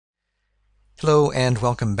Hello and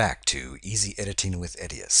welcome back to Easy Editing with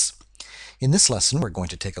EDIUS. In this lesson we're going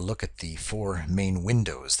to take a look at the four main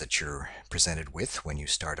windows that you're presented with when you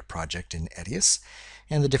start a project in EDIUS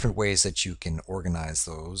and the different ways that you can organize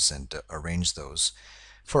those and arrange those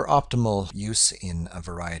for optimal use in a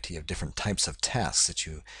variety of different types of tasks that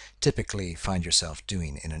you typically find yourself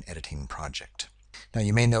doing in an editing project. Now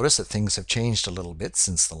you may notice that things have changed a little bit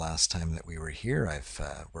since the last time that we were here. I've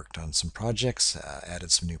worked on some projects,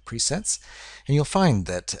 added some new presets, and you'll find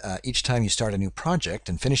that each time you start a new project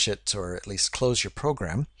and finish it, or at least close your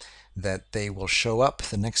program, that they will show up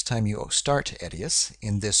the next time you start EDIUS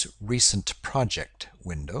in this Recent Project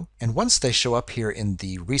window. And once they show up here in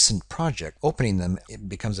the Recent Project, opening them, it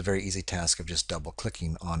becomes a very easy task of just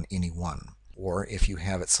double-clicking on any one. Or if you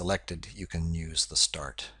have it selected, you can use the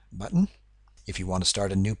Start button. If you want to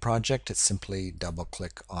start a new project, it's simply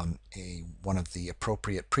double-click on one of the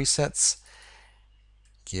appropriate presets,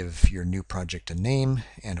 give your new project a name,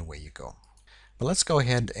 and away you go. But let's go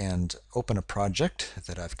ahead and open a project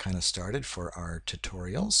that I've kind of started for our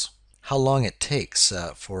tutorials. How long it takes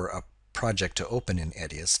for a project to open in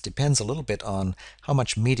EDIUS depends a little bit on how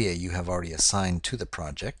much media you have already assigned to the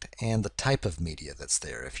project and the type of media that's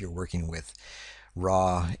there. If you're working with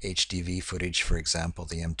raw HDV footage, for example,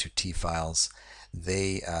 the M2T files,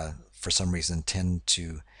 they for some reason tend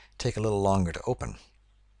to take a little longer to open.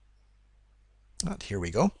 But here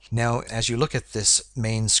we go. Now as you look at this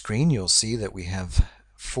main screen, you'll see that we have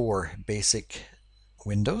four basic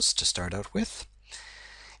windows to start out with,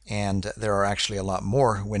 and there are actually a lot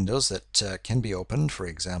more windows that can be opened. For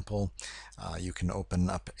example, you can open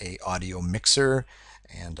up an audio mixer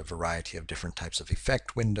and a variety of different types of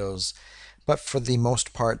effect windows. But for the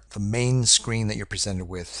most part, the main screen that you're presented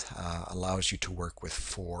with allows you to work with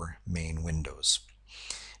four main windows.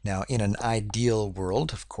 Now, in an ideal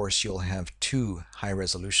world, of course, you'll have two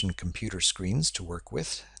high-resolution computer screens to work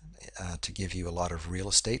with to give you a lot of real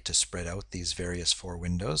estate to spread out these various four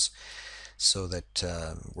windows, so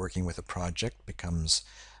that working with a project becomes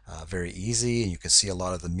very easy, and you can see a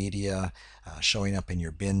lot of the media showing up in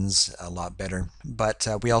your bins a lot better. But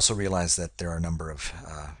we also realize that there are a number of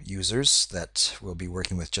users that will be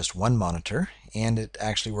working with just one monitor, and it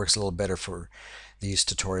actually works a little better for these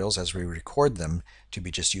tutorials as we record them to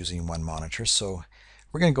be just using one monitor. So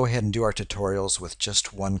we're going to go ahead and do our tutorials with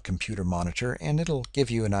just one computer monitor, and it'll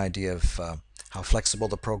give you an idea of how flexible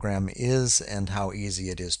the program is and how easy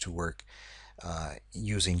it is to work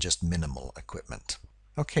using just minimal equipment.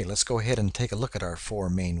 Okay, let's go ahead and take a look at our four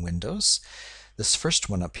main windows. This first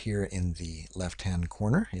one up here in the left-hand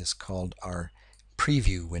corner is called our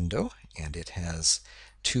Preview window, and it has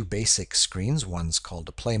two basic screens. One's called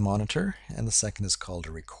a Play monitor, and the second is called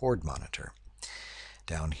a Record monitor.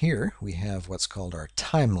 Down here we have what's called our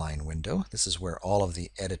Timeline window. This is where all of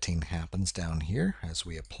the editing happens down here as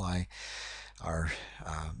we apply our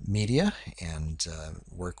media and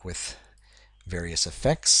work with various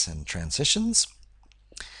effects and transitions.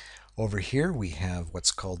 Over here we have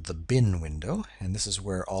what's called the Bin window, and this is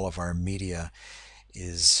where all of our media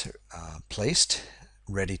is placed,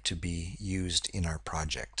 ready to be used in our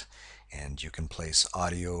project. And you can place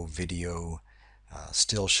audio, video,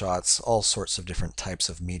 still shots, all sorts of different types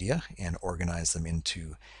of media, and organize them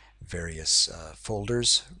into various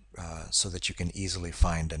folders so that you can easily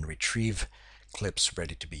find and retrieve clips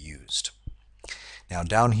ready to be used. Now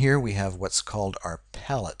down here we have what's called our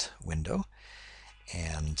Palette window,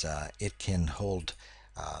 and it can hold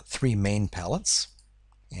three main palettes,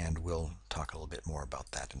 and we'll talk a little bit more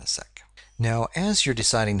about that in a sec. Now as you're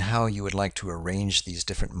deciding how you would like to arrange these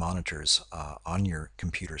different monitors on your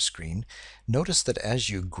computer screen, notice that as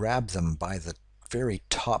you grab them by the very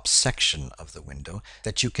top section of the window,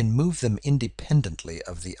 that you can move them independently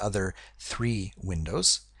of the other three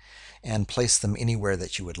windows and place them anywhere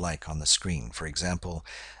that you would like on the screen. For example,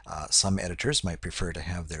 some editors might prefer to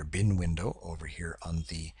have their Bin window over here on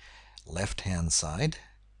the left-hand side,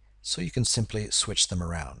 so you can simply switch them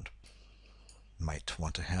around. You might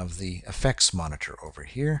want to have the Effects monitor over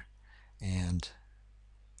here and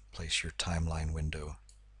place your Timeline window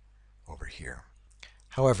over here.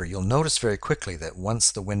 However, you'll notice very quickly that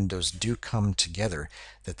once the windows do come together,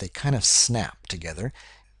 that they kind of snap together.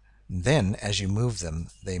 Then, as you move them,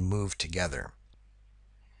 they move together.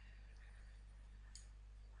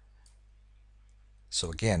 So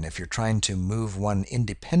again, if you're trying to move one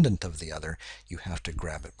independent of the other, you have to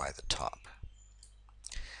grab it by the top.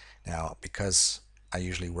 Now, because I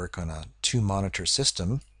usually work on a two-monitor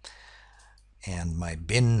system, and my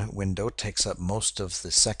Bin window takes up most of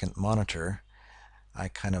the second monitor, I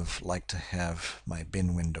kind of like to have my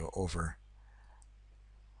Bin window over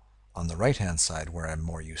on the right-hand side where I'm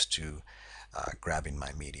more used to grabbing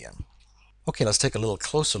my media. Okay, let's take a little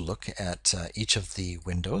closer look at each of the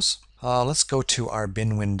windows. Let's go to our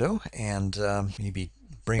bin window and maybe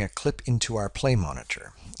bring a clip into our play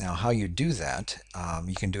monitor. Now, how you do that,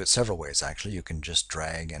 you can do it several ways actually. You can just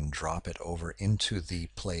drag and drop it over into the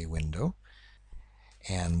play window.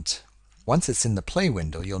 And once it's in the play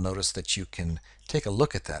window, you'll notice that you can take a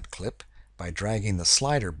look at that clip by dragging the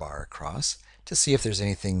slider bar across to see if there's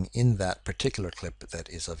anything in that particular clip that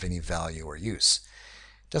is of any value or use.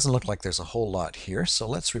 It doesn't look like there's a whole lot here, so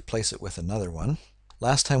let's replace it with another one.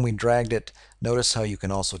 Last time we dragged it, notice how you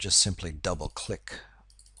can also just simply double click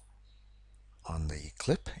on the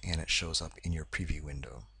clip and it shows up in your preview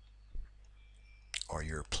window or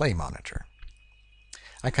your play monitor.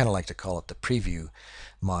 I kind of like to call it the preview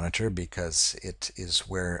monitor because it is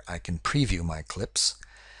where I can preview my clips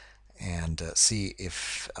and see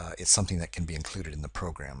if it's something that can be included in the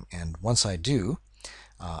program. And once I do,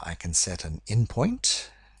 I can set an in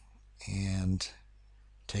point and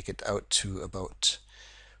take it out to about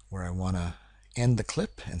where I want to end the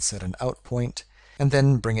clip and set an out point, and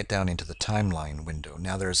then bring it down into the timeline window.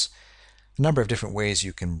 Now there's a number of different ways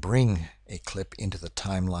you can bring a clip into the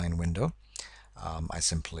timeline window. I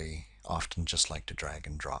simply often just like to drag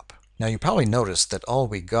and drop. Now you probably noticed that all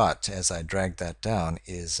we got as I dragged that down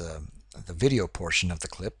is the video portion of the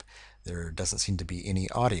clip. There doesn't seem to be any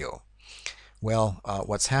audio. Well,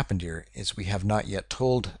 what's happened here is we have not yet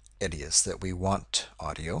told EDIUS that we want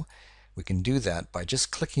audio. We can do that by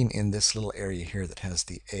just clicking in this little area here that has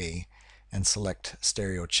the A and select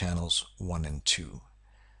stereo channels 1 and 2.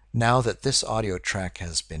 Now that this audio track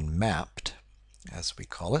has been mapped, as we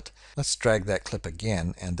call it, let's drag that clip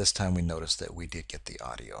again, and this time we notice that we did get the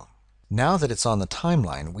audio. Now that it's on the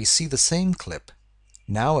timeline, we see the same clip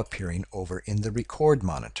now appearing over in the record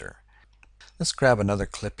monitor. Let's grab another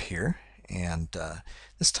clip here, and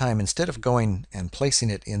this time instead of going and placing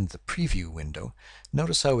it in the preview window,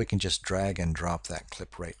 notice how we can just drag and drop that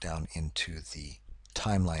clip right down into the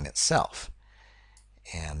timeline itself.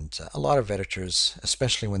 And a lot of editors,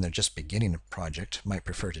 especially when they're just beginning a project, might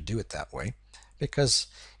prefer to do it that way, because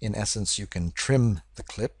in essence you can trim the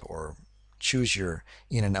clip or choose your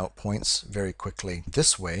in and out points very quickly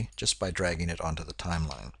this way just by dragging it onto the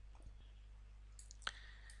timeline.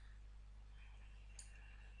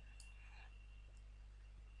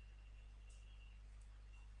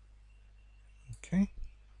 Okay.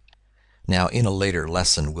 Now in a later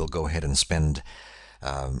lesson we'll go ahead and spend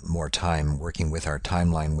more time working with our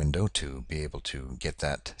timeline window to be able to get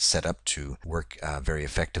that set up to work very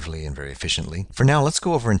effectively and very efficiently. For now, let's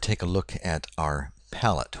go over and take a look at our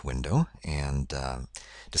palette window and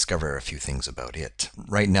discover a few things about it.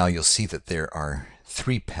 Right now you'll see that there are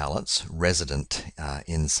 3 palettes resident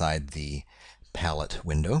inside the palette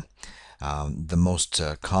window. The most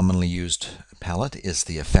commonly used palette is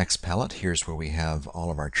the effects palette. Here's where we have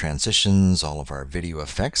all of our transitions, all of our video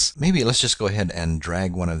effects. Maybe let's just go ahead and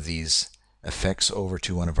drag one of these effects over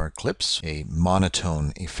to one of our clips, a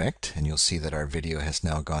monotone effect, and you'll see that our video has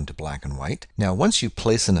now gone to black and white. Now once you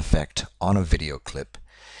place an effect on a video clip,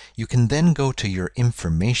 you can then go to your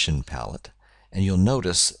information palette, and you'll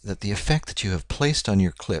notice that the effect that you have placed on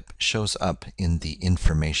your clip shows up in the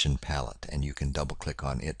information palette, and you can double click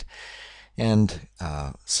on it and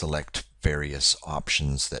select various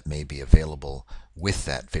options that may be available with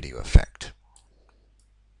that video effect.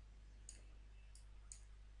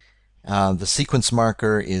 The sequence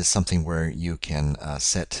marker is something where you can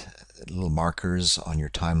set little markers on your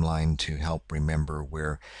timeline to help remember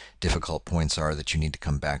where difficult points are that you need to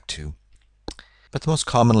come back to. But the most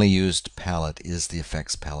commonly used palette is the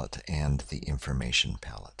effects palette and the information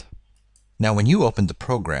palette. Now when you opened the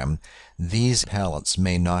program, these palettes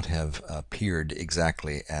may not have appeared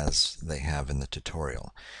exactly as they have in the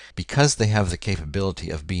tutorial. Because they have the capability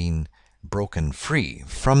of being broken free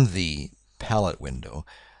from the palette window,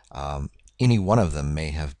 any one of them may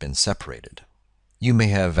have been separated. You may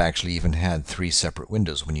have actually even had 3 separate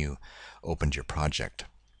windows when you opened your project.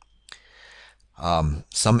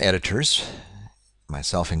 Some editors,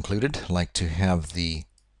 myself included, like to have the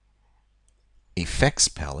effects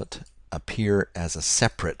palette appear as a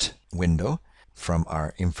separate window from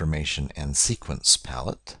our information and sequence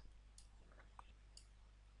palette.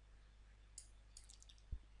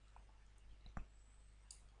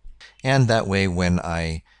 And that way when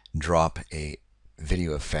I drop a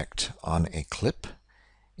video effect on a clip,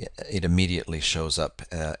 it immediately shows up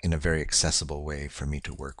in a very accessible way for me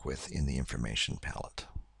to work with in the information palette.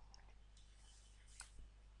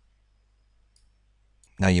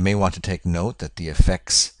 Now you may want to take note that the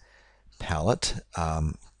effects palette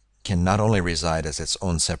can not only reside as its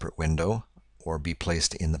own separate window or be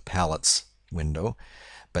placed in the palettes window,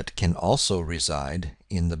 but can also reside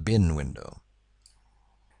in the bin window.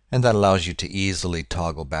 And that allows you to easily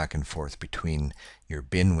toggle back and forth between your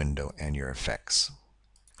bin window and your effects.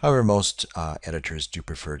 However, most editors do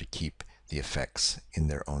prefer to keep the effects in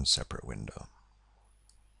their own separate window.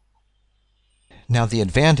 Now, the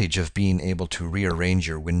advantage of being able to rearrange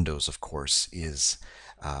your windows, of course, is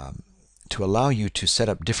to allow you to set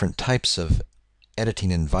up different types of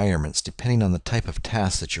editing environments depending on the type of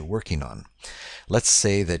task that you're working on. Let's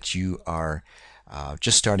say that you are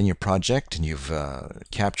just starting your project and you've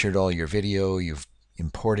captured all your video, you've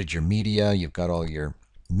imported your media, you've got all your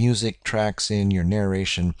music tracks in, your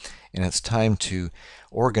narration, and it's time to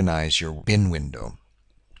organize your bin window.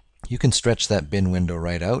 You can stretch that bin window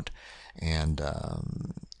right out and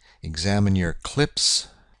examine your clips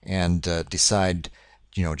and decide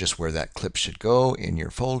just where that clip should go in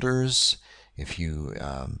your folders. If you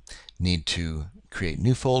need to create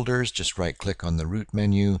new folders, just right-click on the root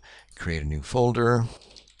menu, create a new folder,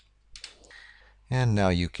 and now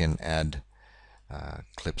you can add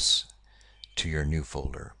clips to your new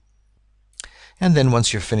folder. And then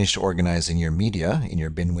once you're finished organizing your media in your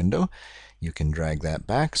bin window, you can drag that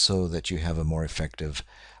back so that you have a more effective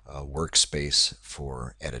workspace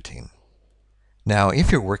for editing. Now,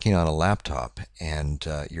 if you're working on a laptop and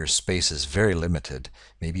your space is very limited,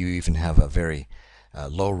 maybe you even have a very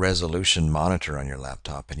low-resolution monitor on your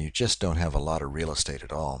laptop and you just don't have a lot of real estate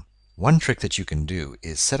at all, one trick that you can do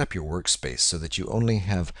is set up your workspace so that you only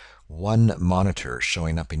have one monitor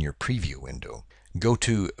showing up in your preview window. Go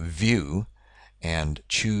to View and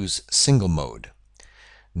choose Single Mode.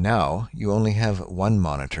 Now you only have one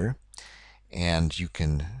monitor, and you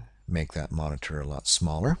can make that monitor a lot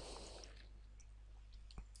smaller,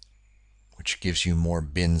 which gives you more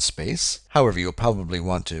bin space. However, you'll probably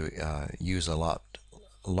want to use a lot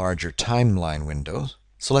larger timeline window.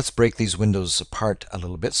 So let's break these windows apart a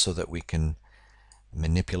little bit so that we can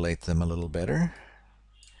manipulate them a little better.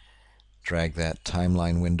 Drag that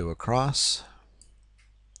timeline window across.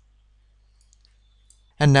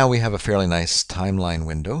 And now we have a fairly nice timeline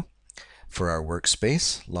window for our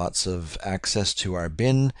workspace. Lots of access to our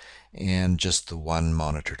bin and just the one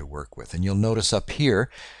monitor to work with. And you'll notice up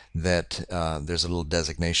here that there's a little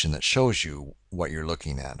designation that shows you what you're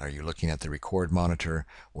looking at. Are you looking at the record monitor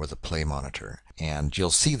or the play monitor? And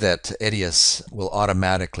you'll see that EDIUS will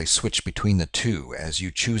automatically switch between the two. As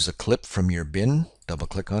you choose a clip from your bin,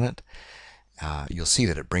 double-click on it, you'll see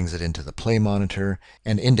that it brings it into the play monitor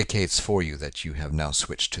and indicates for you that you have now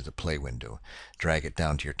switched to the play window. Drag it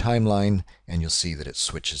down to your timeline and you'll see that it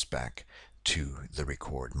switches back to the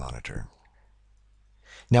record monitor.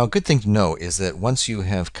 Now, a good thing to know is that once you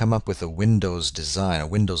have come up with a Windows design, a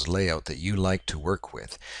Windows layout that you like to work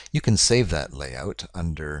with, you can save that layout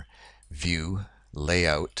under View,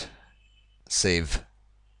 Layout, Save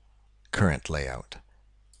Current Layout.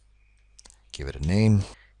 Give it a name.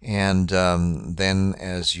 And then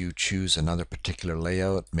as you choose another particular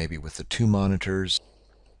layout, maybe with the two monitors,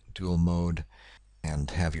 dual mode,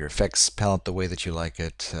 and have your effects palette the way that you like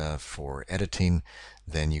it for editing,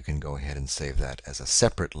 then you can go ahead and save that as a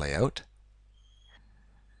separate layout.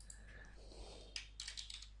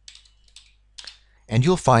 And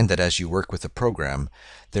you'll find that as you work with the program,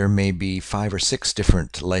 there may be 5 or 6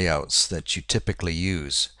 different layouts that you typically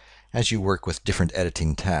use as you work with different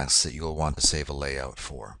editing tasks that you'll want to save a layout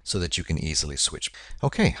for, so that you can easily switch.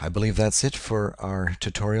 Okay, I believe that's it for our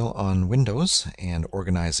tutorial on Windows and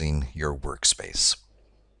organizing your workspace.